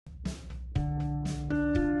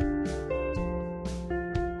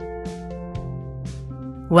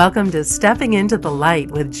Welcome to Stepping into the Light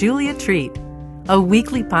with Julia Treat, a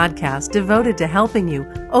weekly podcast devoted to helping you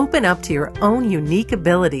open up to your own unique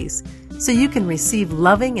abilities so you can receive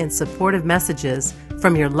loving and supportive messages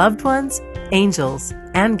from your loved ones, angels,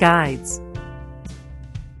 and guides.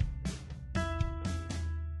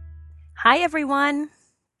 Hi, everyone.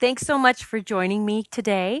 Thanks so much for joining me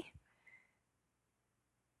today.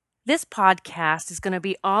 This podcast is going to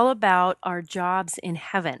be all about our jobs in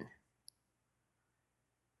heaven.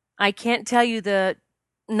 I can't tell you the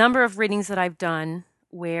number of readings that I've done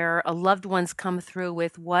where a loved one's come through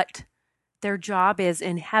with what their job is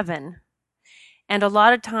in heaven. And a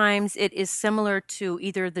lot of times it is similar to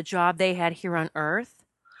either the job they had here on earth,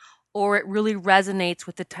 or it really resonates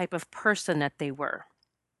with the type of person that they were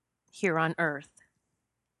here on earth.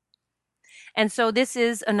 And so this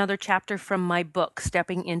is another chapter from my book,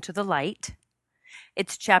 Stepping into the Light.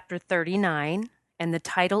 It's chapter 39, and the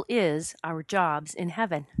title is Our Jobs in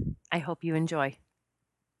Heaven. I hope you enjoy.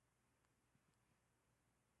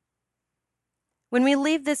 When we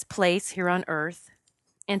leave this place here on earth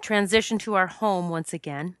and transition to our home once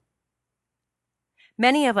again,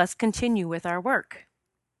 many of us continue with our work.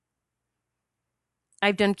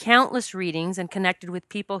 I've done countless readings and connected with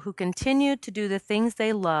people who continued to do the things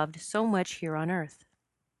they loved so much here on earth.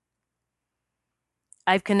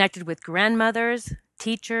 I've connected with grandmothers,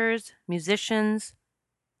 teachers, musicians,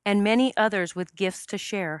 and many others with gifts to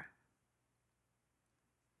share.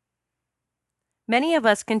 Many of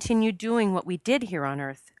us continue doing what we did here on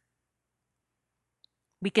earth.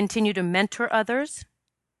 We continue to mentor others,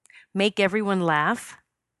 make everyone laugh,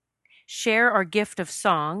 share our gift of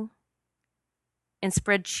song, and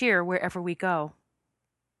spread cheer wherever we go.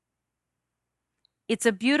 It's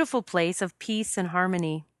a beautiful place of peace and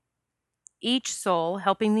harmony, each soul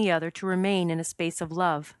helping the other to remain in a space of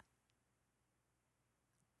love.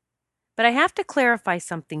 But I have to clarify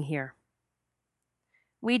something here.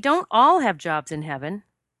 We don't all have jobs in heaven.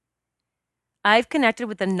 I've connected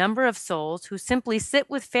with a number of souls who simply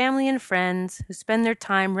sit with family and friends who spend their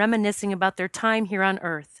time reminiscing about their time here on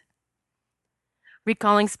earth,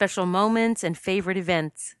 recalling special moments and favorite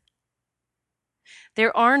events.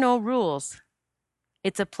 There are no rules.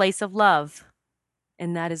 It's a place of love,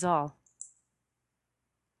 and that is all.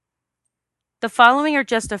 The following are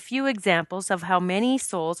just a few examples of how many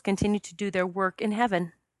souls continue to do their work in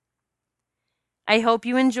heaven. I hope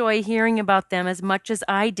you enjoy hearing about them as much as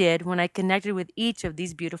I did when I connected with each of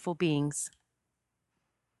these beautiful beings.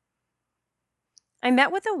 I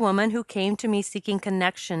met with a woman who came to me seeking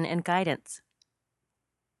connection and guidance.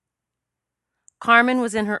 Carmen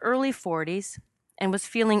was in her early 40s and was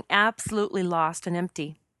feeling absolutely lost and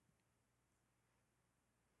empty.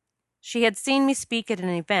 She had seen me speak at an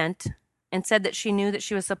event and said that she knew that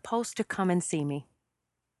she was supposed to come and see me.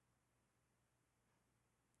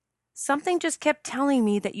 "Something just kept telling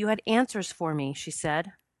me that you had answers for me," she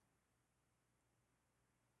said.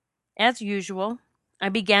 As usual, I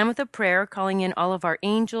began with a prayer calling in all of our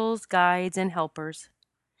angels, guides, and helpers,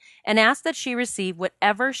 and asked that she receive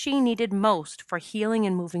whatever she needed most for healing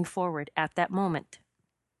and moving forward at that moment.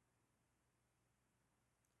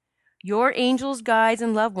 "Your angels, guides,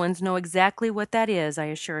 and loved ones know exactly what that is," I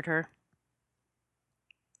assured her.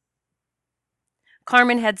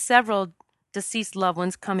 Carmen had several deceased loved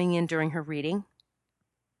ones coming in during her reading.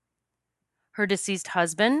 Her deceased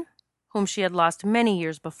husband, whom she had lost many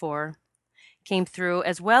years before, came through,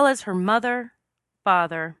 as well as her mother,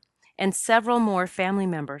 father, and several more family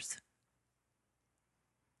members.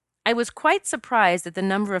 I was quite surprised at the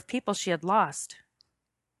number of people she had lost.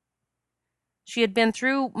 She had been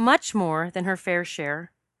through much more than her fair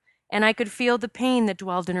share, and I could feel the pain that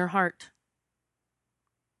dwelled in her heart.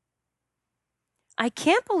 "I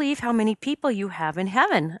can't believe how many people you have in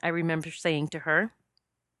heaven," I remember saying to her.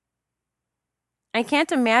 "I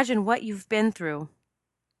can't imagine what you've been through."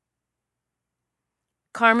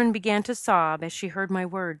 Carmen began to sob as she heard my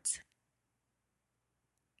words.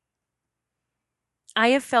 "I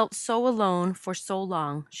have felt so alone for so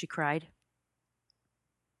long," she cried.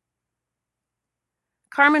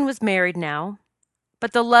 Carmen was married now,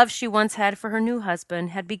 but the love she once had for her new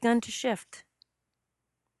husband had begun to shift.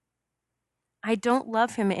 "I don't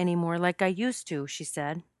love him anymore like I used to," she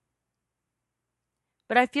said.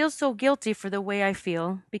 "But I feel so guilty for the way I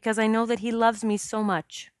feel because I know that he loves me so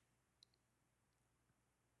much."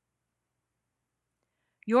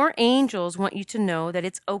 "Your angels want you to know that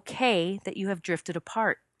it's okay that you have drifted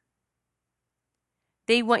apart.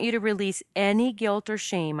 They want you to release any guilt or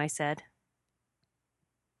shame," I said.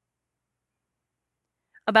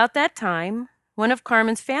 About that time, one of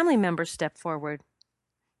Carmen's family members stepped forward.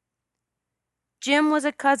 Jim was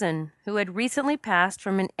a cousin who had recently passed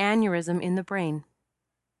from an aneurysm in the brain.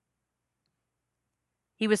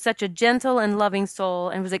 He was such a gentle and loving soul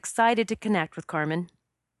and was excited to connect with Carmen.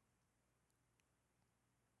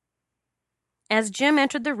 As Jim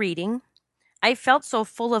entered the reading, I felt so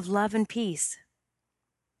full of love and peace.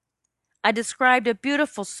 I described a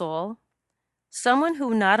beautiful soul, someone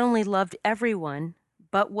who not only loved everyone,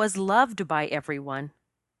 but was loved by everyone.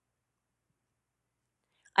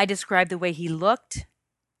 I described the way he looked,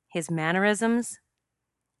 his mannerisms,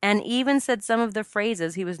 and even said some of the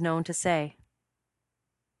phrases he was known to say.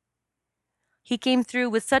 He came through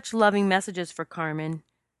with such loving messages for Carmen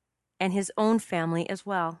and his own family as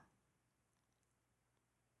well.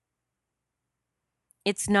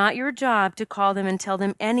 It's not your job to call them and tell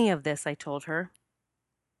them any of this, I told her.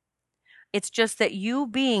 It's just that you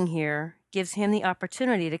being here gives him the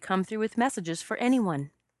opportunity to come through with messages for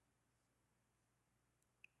anyone.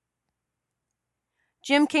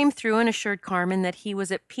 Jim came through and assured Carmen that he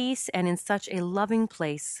was at peace and in such a loving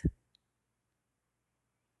place.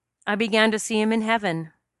 I began to see him in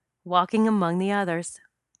heaven, walking among the others.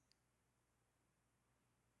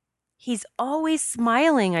 He's always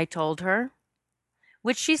smiling, I told her,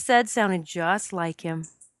 which she said sounded just like him.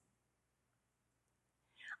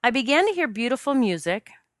 I began to hear beautiful music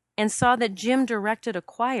and saw that Jim directed a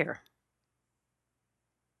choir.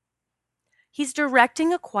 He's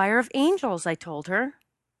directing a choir of angels, I told her,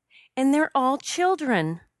 and they're all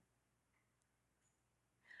children.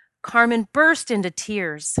 Carmen burst into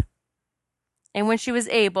tears, and when she was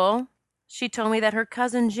able, she told me that her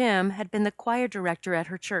cousin Jim had been the choir director at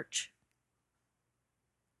her church.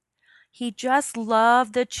 He just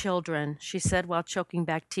loved the children, she said while choking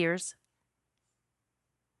back tears.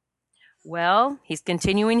 Well, he's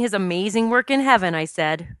continuing his amazing work in heaven, I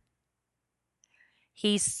said.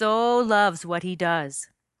 He so loves what he does,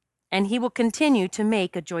 and he will continue to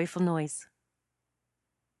make a joyful noise.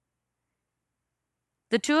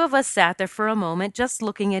 The two of us sat there for a moment, just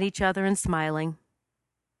looking at each other and smiling.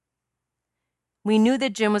 We knew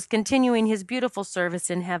that Jim was continuing his beautiful service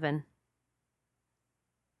in heaven.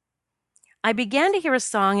 I began to hear a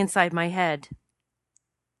song inside my head.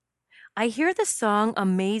 I hear the song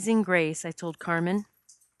Amazing Grace, I told Carmen.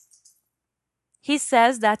 He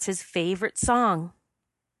says that's his favorite song.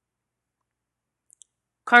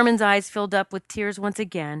 Carmen's eyes filled up with tears once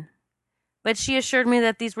again, but she assured me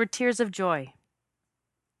that these were tears of joy.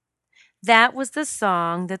 That was the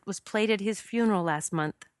song that was played at his funeral last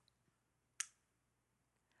month.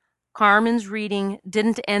 Carmen's reading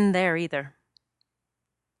didn't end there either.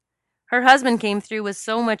 Her husband came through with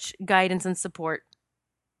so much guidance and support.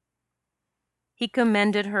 He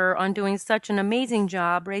commended her on doing such an amazing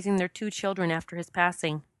job raising their 2 children after his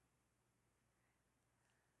passing.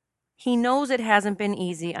 He knows it hasn't been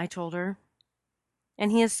easy, I told her,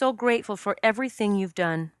 and he is so grateful for everything you've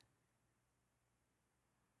done.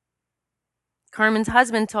 Carmen's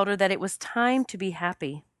husband told her that it was time to be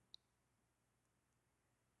happy.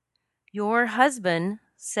 Your husband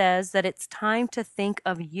says that it's time to think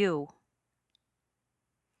of you.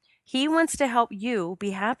 He wants to help you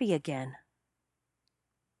be happy again.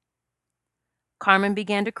 Carmen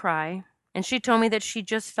began to cry, and she told me that she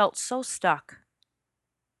just felt so stuck.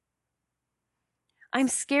 I'm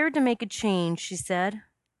scared to make a change, she said.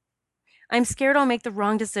 I'm scared I'll make the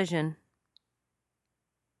wrong decision.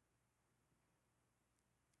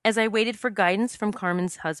 As I waited for guidance from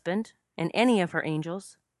Carmen's husband and any of her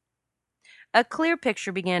angels, a clear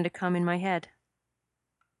picture began to come in my head.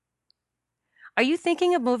 Are you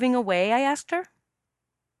thinking of moving away? I asked her.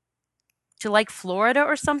 To like Florida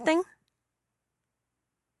or something?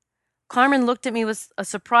 Carmen looked at me with a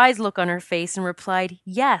surprised look on her face and replied,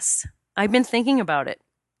 Yes, I've been thinking about it.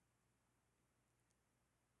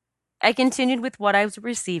 I continued with what I was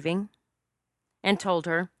receiving and told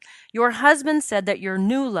her, Your husband said that your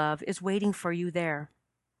new love is waiting for you there.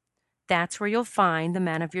 That's where you'll find the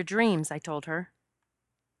man of your dreams, I told her.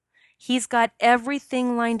 He's got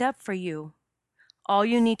everything lined up for you. All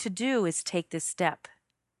you need to do is take this step.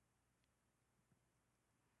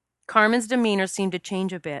 Carmen's demeanor seemed to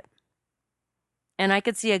change a bit, and I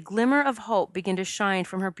could see a glimmer of hope begin to shine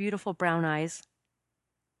from her beautiful brown eyes.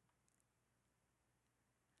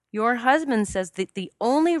 Your husband says that the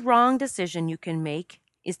only wrong decision you can make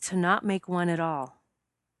is to not make one at all.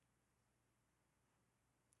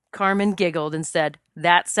 Carmen giggled and said,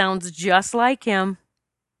 That sounds just like him.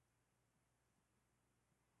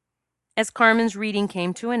 As Carmen's reading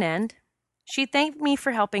came to an end, she thanked me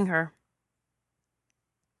for helping her.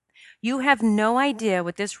 You have no idea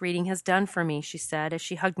what this reading has done for me, she said as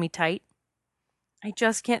she hugged me tight. I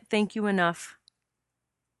just can't thank you enough.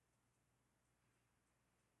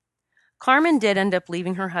 Carmen did end up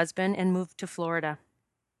leaving her husband and moved to Florida.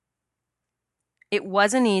 It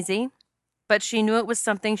wasn't easy, but she knew it was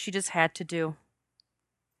something she just had to do.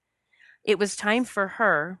 It was time for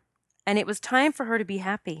her, and it was time for her to be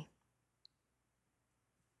happy.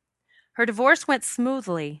 Her divorce went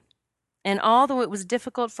smoothly, and although it was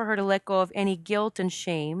difficult for her to let go of any guilt and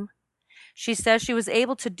shame, she says she was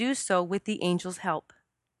able to do so with the angels' help.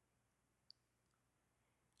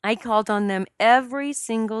 I called on them every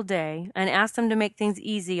single day and asked them to make things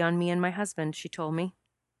easy on me and my husband, she told me.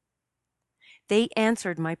 They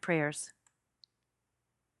answered my prayers.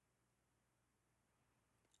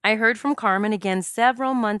 I heard from Carmen again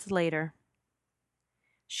several months later.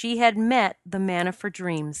 She had met the man of her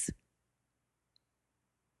dreams.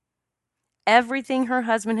 Everything her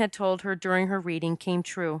husband had told her during her reading came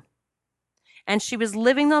true, and she was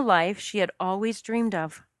living the life she had always dreamed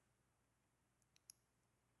of.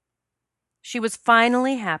 She was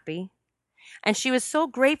finally happy, and she was so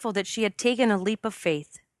grateful that she had taken a leap of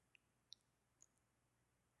faith.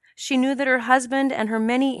 She knew that her husband and her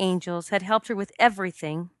many angels had helped her with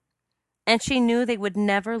everything, and she knew they would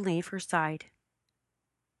never leave her side.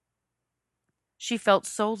 She felt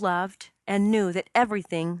so loved and knew that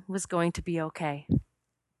everything was going to be okay.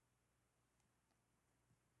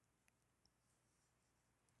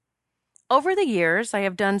 Over the years, I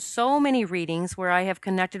have done so many readings where I have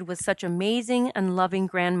connected with such amazing and loving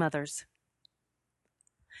grandmothers.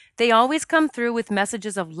 They always come through with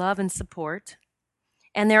messages of love and support,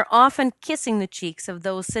 and they're often kissing the cheeks of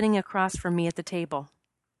those sitting across from me at the table.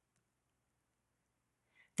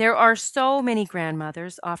 There are so many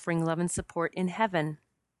grandmothers offering love and support in heaven.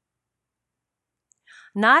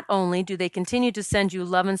 Not only do they continue to send you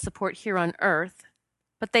love and support here on earth,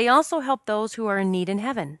 but they also help those who are in need in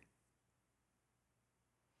heaven.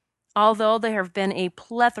 Although there have been a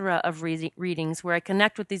plethora of readings where I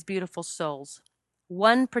connect with these beautiful souls,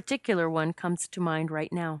 one particular one comes to mind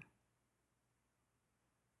right now.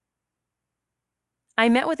 I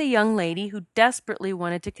met with a young lady who desperately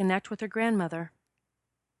wanted to connect with her grandmother.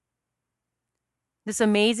 This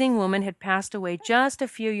amazing woman had passed away just a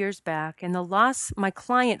few years back, and the loss my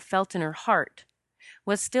client felt in her heart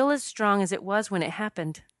was still as strong as it was when it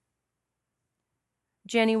happened.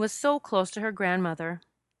 Jenny was so close to her grandmother,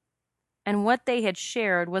 and what they had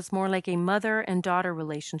shared was more like a mother and daughter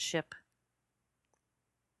relationship.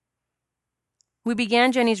 We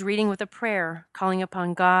began Jenny's reading with a prayer, calling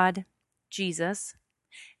upon God, Jesus,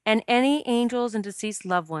 and any angels and deceased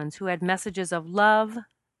loved ones who had messages of love,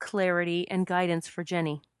 clarity, and guidance for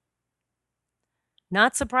Jenny.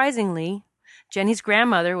 Not surprisingly, Jenny's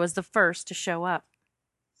grandmother was the first to show up.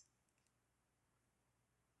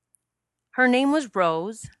 Her name was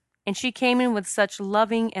Rose, and she came in with such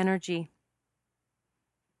loving energy.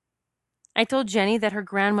 I told Jenny that her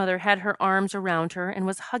grandmother had her arms around her and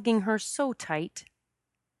was hugging her so tight.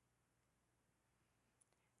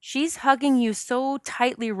 She's hugging you so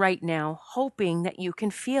tightly right now, hoping that you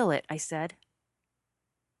can feel it, I said.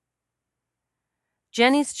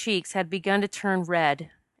 Jenny's cheeks had begun to turn red,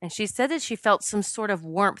 and she said that she felt some sort of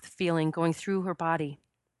warmth feeling going through her body.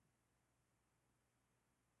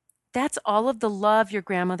 That's all of the love your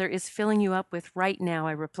grandmother is filling you up with right now,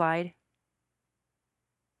 I replied.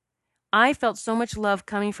 I felt so much love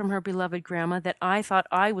coming from her beloved grandma that I thought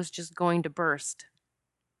I was just going to burst.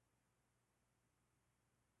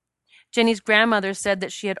 Jenny's grandmother said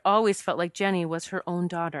that she had always felt like Jenny was her own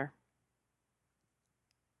daughter.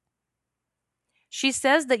 She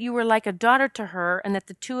says that you were like a daughter to her and that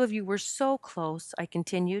the two of you were so close, I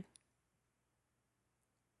continued.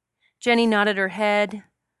 Jenny nodded her head,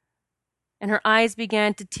 and her eyes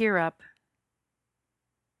began to tear up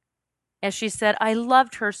as she said, I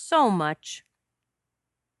loved her so much.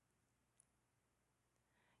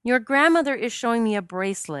 Your grandmother is showing me a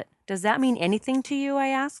bracelet. Does that mean anything to you? I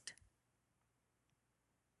asked.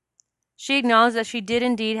 She acknowledged that she did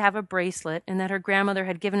indeed have a bracelet and that her grandmother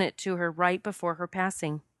had given it to her right before her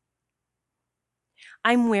passing.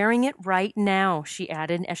 I'm wearing it right now, she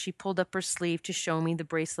added as she pulled up her sleeve to show me the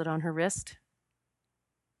bracelet on her wrist.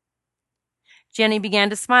 Jenny began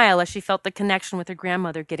to smile as she felt the connection with her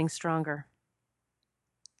grandmother getting stronger.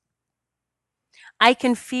 I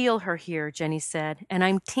can feel her here, Jenny said, and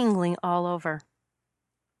I'm tingling all over.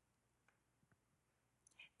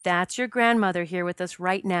 That's your grandmother here with us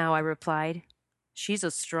right now, I replied. She's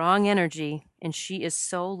a strong energy, and she is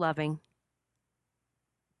so loving.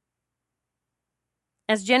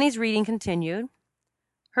 As Jenny's reading continued,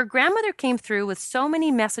 her grandmother came through with so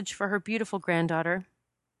many messages for her beautiful granddaughter.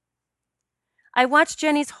 I watched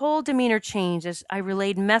Jenny's whole demeanor change as I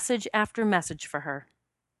relayed message after message for her.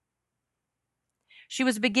 She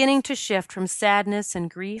was beginning to shift from sadness and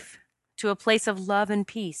grief to a place of love and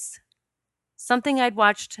peace, something I'd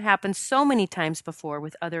watched happen so many times before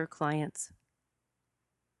with other clients.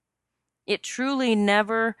 It truly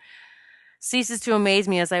never ceases to amaze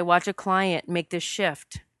me as I watch a client make this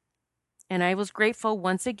shift, and I was grateful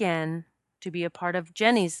once again to be a part of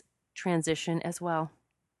Jenny's transition as well.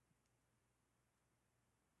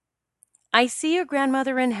 I see your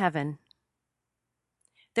grandmother in heaven.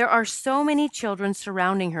 There are so many children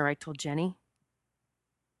surrounding her, I told Jenny.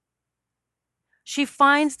 She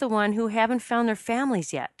finds the one who haven't found their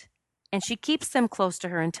families yet, and she keeps them close to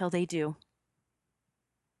her until they do.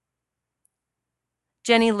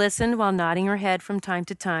 Jenny listened while nodding her head from time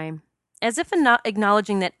to time, as if not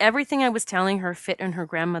acknowledging that everything I was telling her fit in her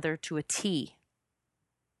grandmother to a T.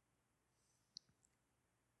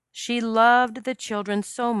 She loved the children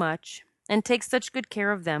so much and takes such good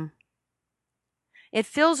care of them. It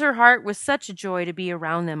fills her heart with such joy to be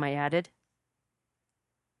around them, I added.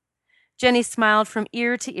 Jenny smiled from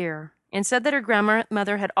ear to ear and said that her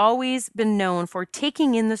grandmother had always been known for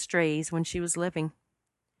taking in the strays when she was living.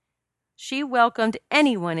 She welcomed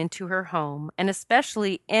anyone into her home, and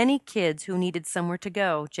especially any kids who needed somewhere to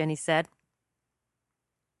go, Jenny said.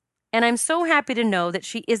 And I'm so happy to know that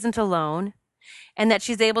she isn't alone and that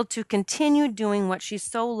she's able to continue doing what she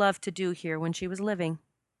so loved to do here when she was living.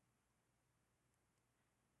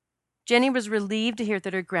 Jenny was relieved to hear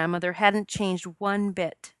that her grandmother hadn't changed one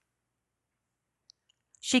bit.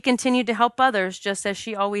 She continued to help others just as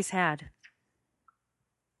she always had.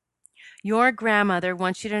 Your grandmother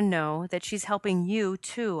wants you to know that she's helping you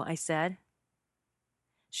too, I said.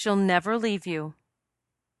 She'll never leave you.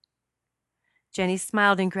 Jenny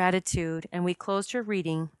smiled in gratitude, and we closed her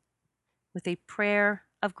reading with a prayer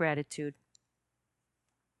of gratitude.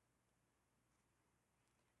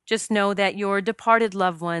 Just know that your departed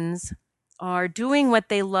loved ones are doing what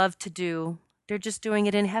they love to do. They're just doing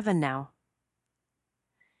it in heaven now.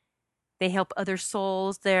 They help other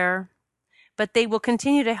souls there, but they will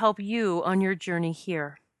continue to help you on your journey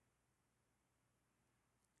here.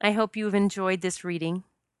 I hope you've enjoyed this reading.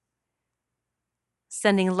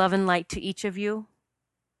 Sending love and light to each of you.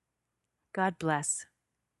 God bless.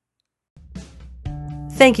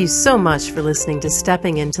 Thank you so much for listening to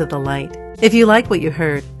Stepping Into the Light. If you like what you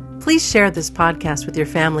heard, please share this podcast with your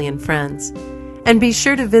family and friends. And be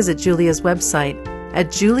sure to visit Julia's website at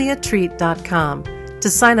juliatreat.com to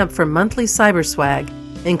sign up for monthly cyber swag,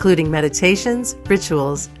 including meditations,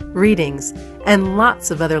 rituals, readings, and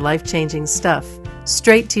lots of other life-changing stuff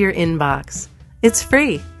straight to your inbox. It's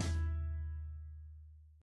free.